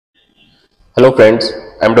Hello friends,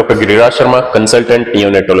 I am Dr. Giriraj Sharma, consultant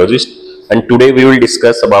neonatologist, and today we will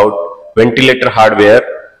discuss about ventilator hardware,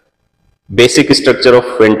 basic structure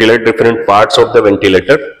of ventilator, different parts of the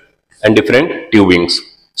ventilator and different tubings.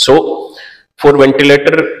 So for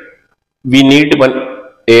ventilator we need one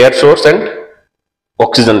air source and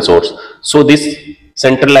oxygen source. So this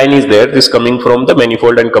center line is there, this coming from the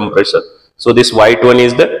manifold and compressor. So this white one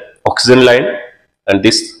is the oxygen line and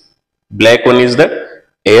this black one is the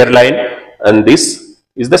air line and this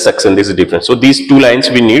is the suction. This is different. So these two lines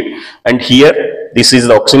we need, and here this is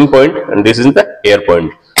the oxygen point and this is the air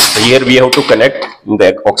point. So here we have to connect in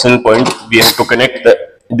the oxygen point, we have to connect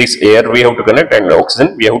this air we have to connect, and the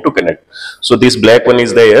oxygen we have to connect. So this black one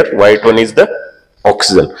is the air, white one is the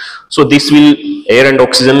oxygen. So this will air and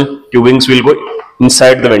oxygen tubings will go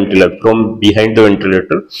inside the ventilator from behind the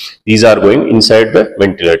ventilator. These are going inside the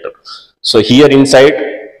ventilator. So here inside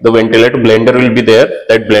the ventilator blender will be there.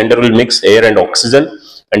 That blender will mix air and oxygen,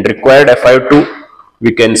 and required FiO2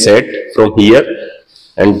 we can set from here,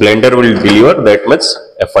 and blender will deliver that much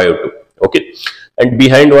FiO2. Okay, and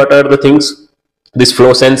behind what are the things? This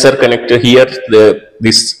flow sensor connector here.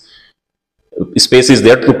 This space is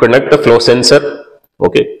there to connect the flow sensor.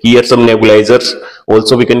 Okay, here some nebulizers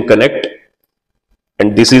also we can connect,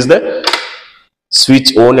 and this is the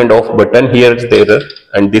switch on and off button here is there,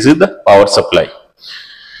 and this is the power supply.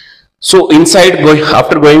 So inside,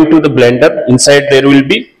 after going to the blender, inside there will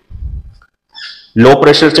be low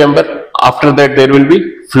pressure chamber. After that there will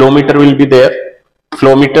be flow meter will be there.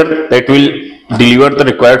 Flow meter that will deliver the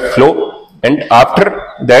required flow, and after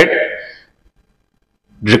that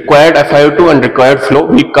required FiO2 and required flow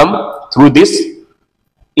will come through this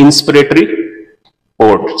inspiratory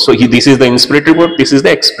port. So this is the inspiratory port, this is the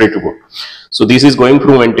expiratory port. So this is going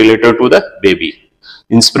from ventilator to the baby.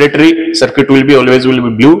 Inspiratory circuit will be always will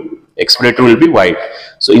be blue, expiratory will be white.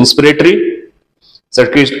 So inspiratory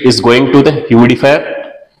circuit is going to the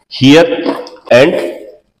humidifier here, and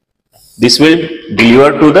this will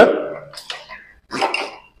deliver to the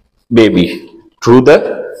baby through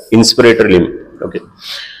the inspiratory limb. Okay,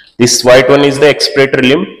 this white one is the expiratory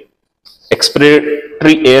limb.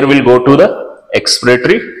 Expiratory air will go to the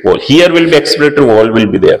expiratory wall. Here will be expiratory wall will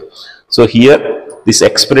be there. So here this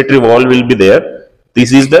expiratory wall will be there.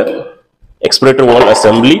 This is the expiratory wall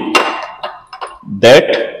assembly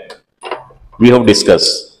that we have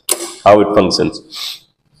discussed how it functions.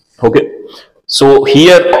 Okay, so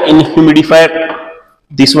here in humidifier,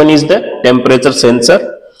 this one is the temperature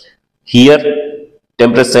sensor. Here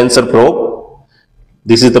temperature sensor probe.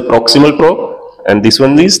 This is the proximal probe, and this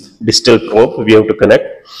one is distal probe we have to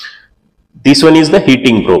connect. This one is the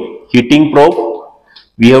heating probe. Heating probe,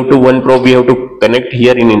 we have to one probe we have to connect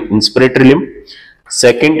here in inspiratory limb.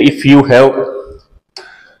 Second, if you have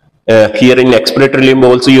here in expiratory limb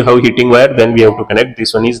also you have heating wire, then we have to connect.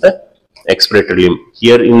 This one is the expiratory limb.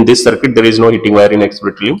 Here in this circuit there is no heating wire in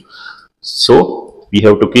expiratory limb, so we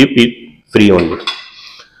have to keep it free only.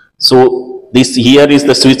 So this here is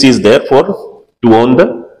the switch is there for to on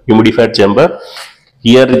the humidifier chamber.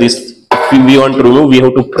 Here this, if we want to remove, we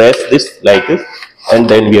have to press this like this, and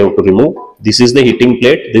then we have to remove. This is the heating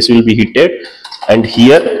plate, this will be heated, and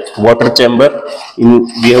here water chamber,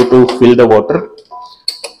 we have to fill the water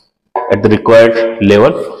at the required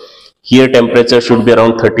level. Here temperature should be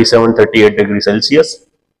around 37-38 degrees Celsius.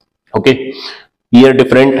 Okay, here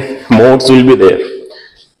different modes will be there,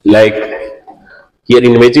 like here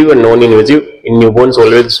invasive and non-invasive. In newborns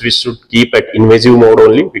always we should keep at invasive mode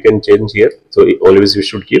only, we can change here, so always we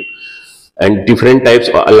should keep. And different types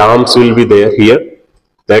of alarms will be there here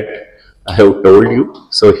that I have told you.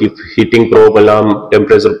 So if heating probe alarm,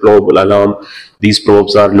 temperature probe alarm, these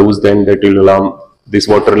probes are loose, then that will alarm. This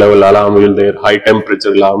water level alarm will there, high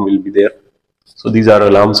temperature alarm will be there. So these are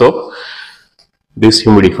alarms of this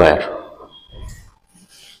humidifier.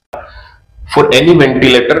 For any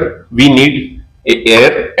ventilator we need a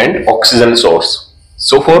air and oxygen source.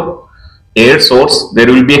 So for air source there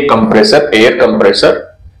will be a compressor, air compressor,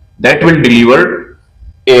 that will deliver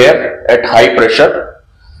air at high pressure,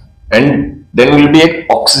 and then will be an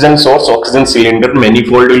oxygen source, oxygen cylinder,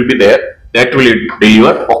 manifold will be there, that will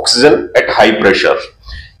deliver oxygen at high pressure.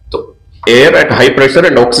 So air at high pressure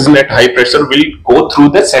and oxygen at high pressure will go through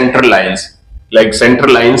the central lines. Like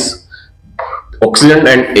central lines, oxygen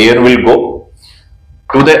and air will go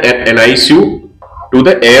to the NICU, to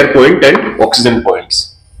the air point and oxygen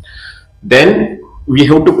points. Then we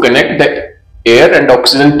have to connect the air and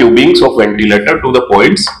oxygen tubings of ventilator to the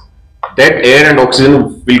points. That air and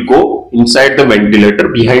oxygen will go inside the ventilator,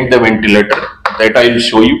 behind the ventilator, that I will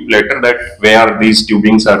show you later that where these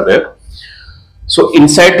tubings are there. So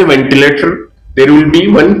inside the ventilator there will be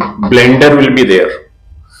one blender will be there.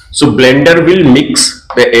 So blender will mix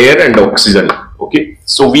the air and oxygen. Okay,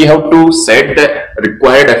 so we have to set the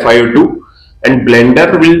required FiO2 and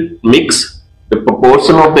blender will mix the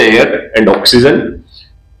proportion of the air and oxygen.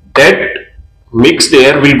 That mixed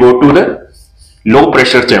air will go to the low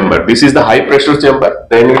pressure chamber. This is the high pressure chamber,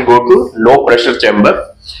 then will go to low pressure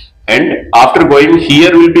chamber, and after going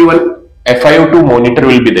here will be one FiO2 monitor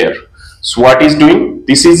will be there. So what is doing?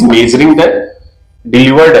 This is measuring the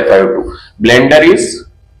delivered FiO2. Blender is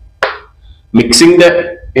mixing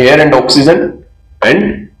the air and oxygen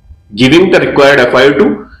and giving the required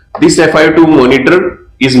FiO2. This FiO2 monitor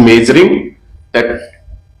is measuring that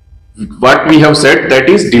what we have said, that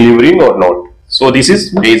is delivering or not. So this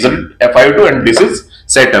is measured FiO2 and this is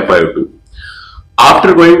set FiO2.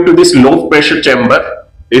 After going to this low pressure chamber,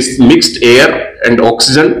 this mixed air and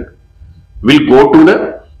oxygen will go to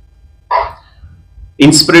the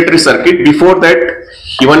inspiratory circuit. Before that,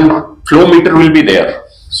 even flow meter will be there.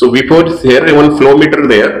 So before there, even flow meter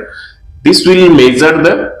there, this will measure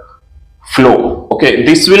the flow. Okay,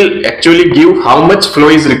 this will actually give how much flow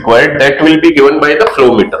is required. That will be given by the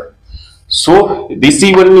flow meter. So this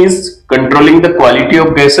one is controlling the quality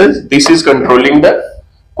of gases. This is controlling the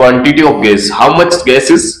quantity of gas. How much gas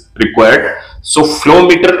is required. So flow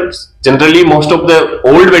meter, generally most of the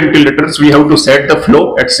old ventilators we have to set the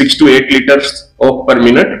flow at 6 to 8 liters per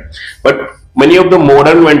minute. But many of the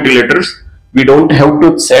modern ventilators, we don't have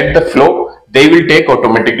to set the flow. They will take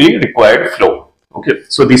automatically required flow. Okay,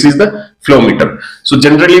 so this is the flow meter. So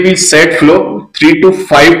generally we set flow 3 to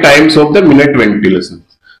 5 times of the minute ventilation.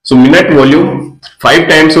 So minute volume, 5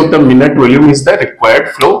 times of the minute volume is the required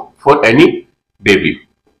flow for any baby.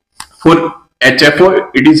 For HFO,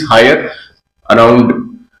 it is higher,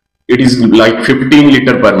 around, it is like 15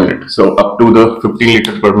 liter per minute. So up to the 15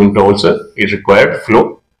 liter per minute also is required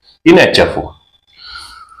flow in HFO.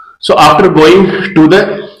 So after going to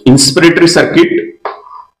the inspiratory circuit,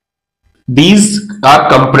 these are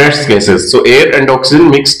compressed gases. So air and oxygen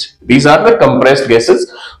mixed. These are the compressed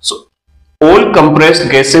gases. So all compressed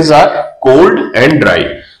gases are cold and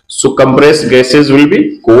dry. So compressed gases will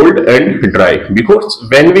be cold and dry, because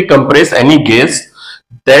when we compress any gas,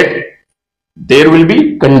 that there will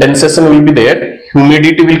be condensation will be there,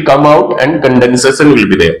 humidity will come out and condensation will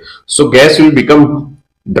be there. So gas will become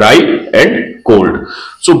dry and cold.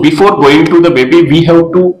 So before going to the baby, we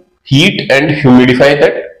have to heat and humidify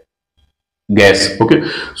that gas. Okay,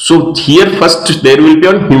 so here first there will be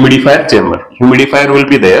a humidifier chamber. Humidifier will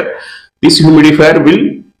be there. This humidifier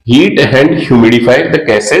will heat and humidify the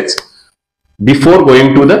gases before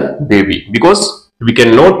going to the baby, because we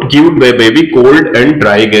cannot give the baby cold and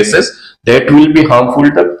dry gases. That will be harmful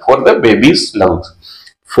for the baby's lungs.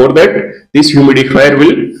 For that, this humidifier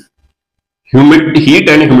will heat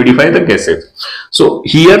and humidify the gases. So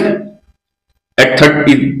here at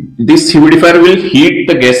 30, this humidifier will heat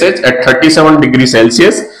the gases at 37 degrees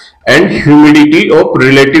Celsius and humidity of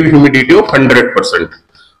relative humidity of 100%.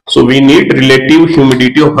 So we need relative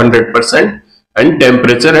humidity of 100% and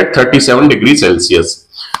temperature at 37 degrees Celsius.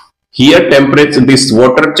 Here temperature, this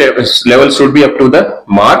water level should be up to the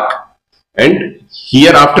mark, and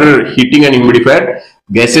here after heating and humidifier,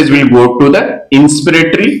 gases will go to the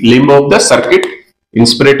inspiratory limb of the circuit,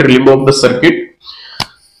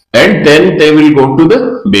 and then they will go to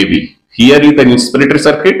the baby. Here is the inspiratory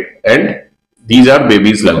circuit and these are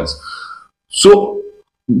baby's lungs. So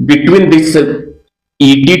between this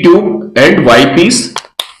ET tube and Y piece,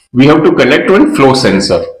 we have to connect one flow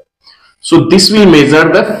sensor. So this will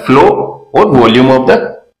measure the flow or volume of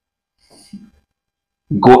the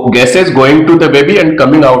gases going to the baby and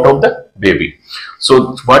coming out of the baby.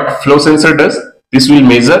 So what flow sensor does? This will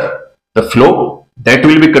measure the flow, that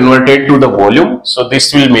will be converted to the volume. So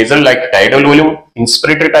this will measure like tidal volume,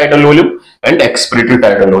 inspiratory tidal volume and expiratory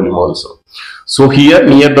tidal volume also. So here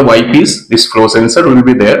near the Y piece, this flow sensor will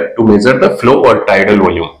be there to measure the flow or tidal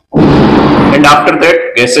volume. And after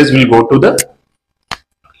that, gases will go to the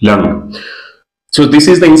lung. So this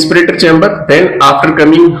is the inspiratory chamber. Then after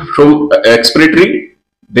coming from expiratory,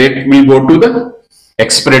 they will go to the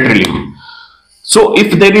expiratory limb. So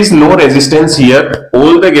if there is no resistance here,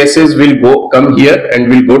 all the gases will come here and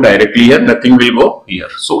will go directly here, nothing will go here.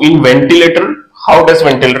 So in ventilator, how does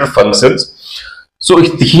ventilator functions? So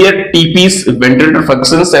here T-piece, ventilator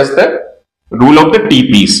functions as the rule of the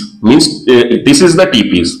T-piece, means this is the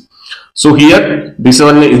T-piece. So here this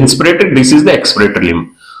one is inspirated, this is the expiratory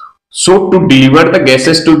limb. So to deliver the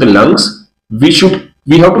gases to the lungs,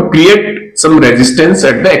 we have to create some resistance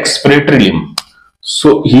at the expiratory limb.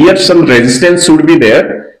 So here some resistance should be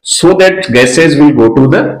there so that gases will go to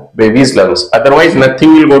the baby's lungs. Otherwise,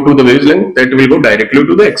 nothing will go to the baby's lung, that will go directly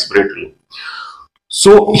to the expiratory.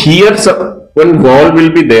 So here one valve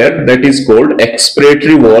will be there, that is called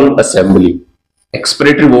expiratory valve assembly.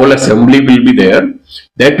 Expiratory valve assembly will be there,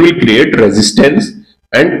 that will create resistance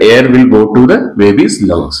and air will go to the baby's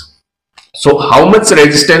lungs. So how much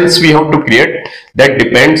resistance we have to create, that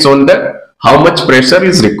depends on the how much pressure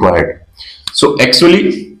is required. So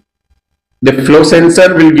actually the flow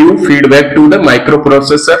sensor will give feedback to the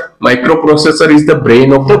microprocessor. Microprocessor is the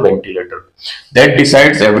brain of the ventilator. That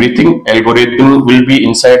decides everything. Algorithm will be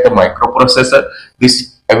inside the microprocessor.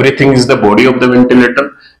 This everything is the body of the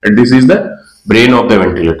ventilator, and this is the brain of the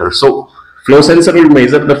ventilator. So flow sensor will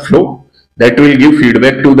measure the flow, that will give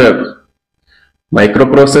feedback to the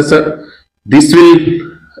microprocessor. This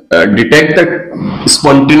will detect the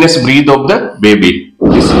spontaneous breath of the baby.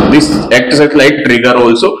 This acts as like trigger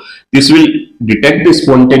also. This will detect the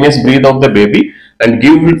spontaneous breath of the baby and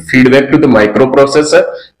give feedback to the microprocessor,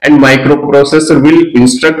 and microprocessor will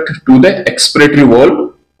instruct to the expiratory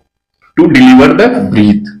valve to deliver the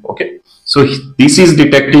breath. Okay, so this is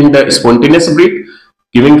detecting the spontaneous breath,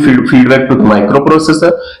 giving feedback to the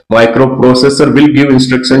microprocessor. Microprocessor will give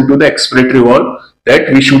instruction to the expiratory valve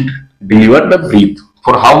that we should deliver the breath.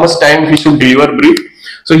 For how much time we should deliver breath?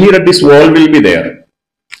 So here this valve will be there.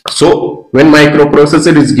 So when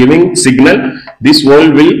microprocessor is giving signal, this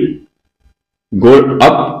valve will go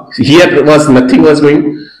up. Here was nothing was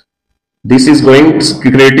going. This is going,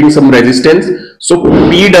 creating some resistance. So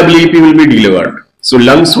PWP will be delivered. So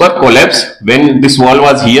lungs were collapsed. When this valve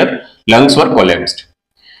was here, lungs were collapsed.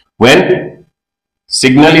 When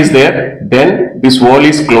signal is there, then this valve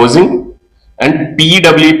is closing and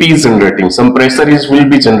PWP is generating. Some pressure will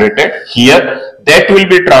be generated here, that will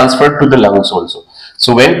be transferred to the lungs also.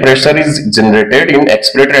 So when pressure is generated in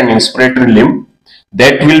expiratory and inspiratory limb,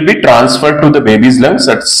 that will be transferred to the baby's lungs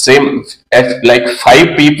at same as like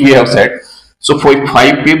 5 PEEP we have said. So for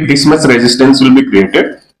 5 PEEP, this much resistance will be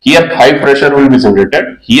created. Here 5 pressure will be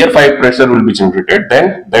generated. Here 5 pressure will be generated.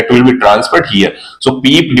 Then that will be transferred here. So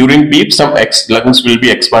PEEP, during PEEP, some lungs will be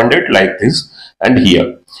expanded like this, and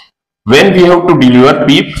here. When we have to deliver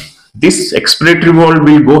PEEP, this expiratory valve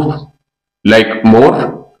will go like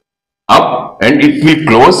more up and it will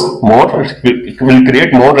close more, it will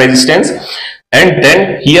create more resistance, and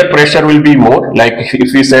then here pressure will be more, like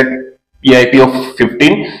if we said PIP of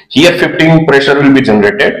 15, here 15 pressure will be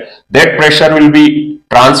generated, that pressure will be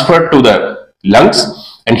transferred to the lungs,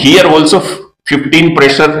 and here also 15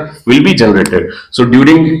 pressure will be generated. So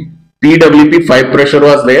during PWP 5 pressure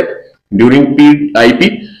was there, during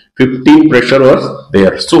PIP 15 pressure was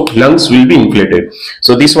there. So lungs will be inflated.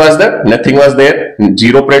 So this was the, nothing was there,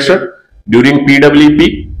 0 pressure during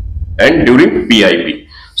PWP and during PIP.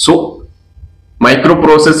 So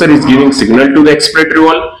microprocessor is giving signal to the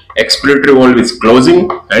expiratory valve. Expiratory valve is closing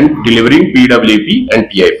and delivering PWP and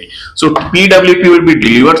PIP. So PWP will be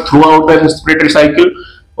delivered throughout the respiratory cycle.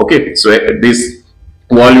 Okay, so this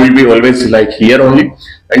valve will be always like here only,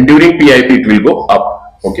 and during PIP it will go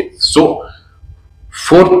up. Okay, so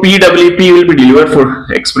for PWP will be delivered for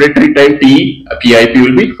expiratory time T, PIP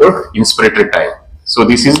will be for inspiratory time. So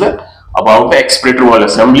this is the about the expiratory valve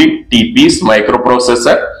assembly, TPs,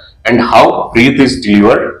 microprocessor, and how breath is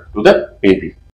delivered to the baby.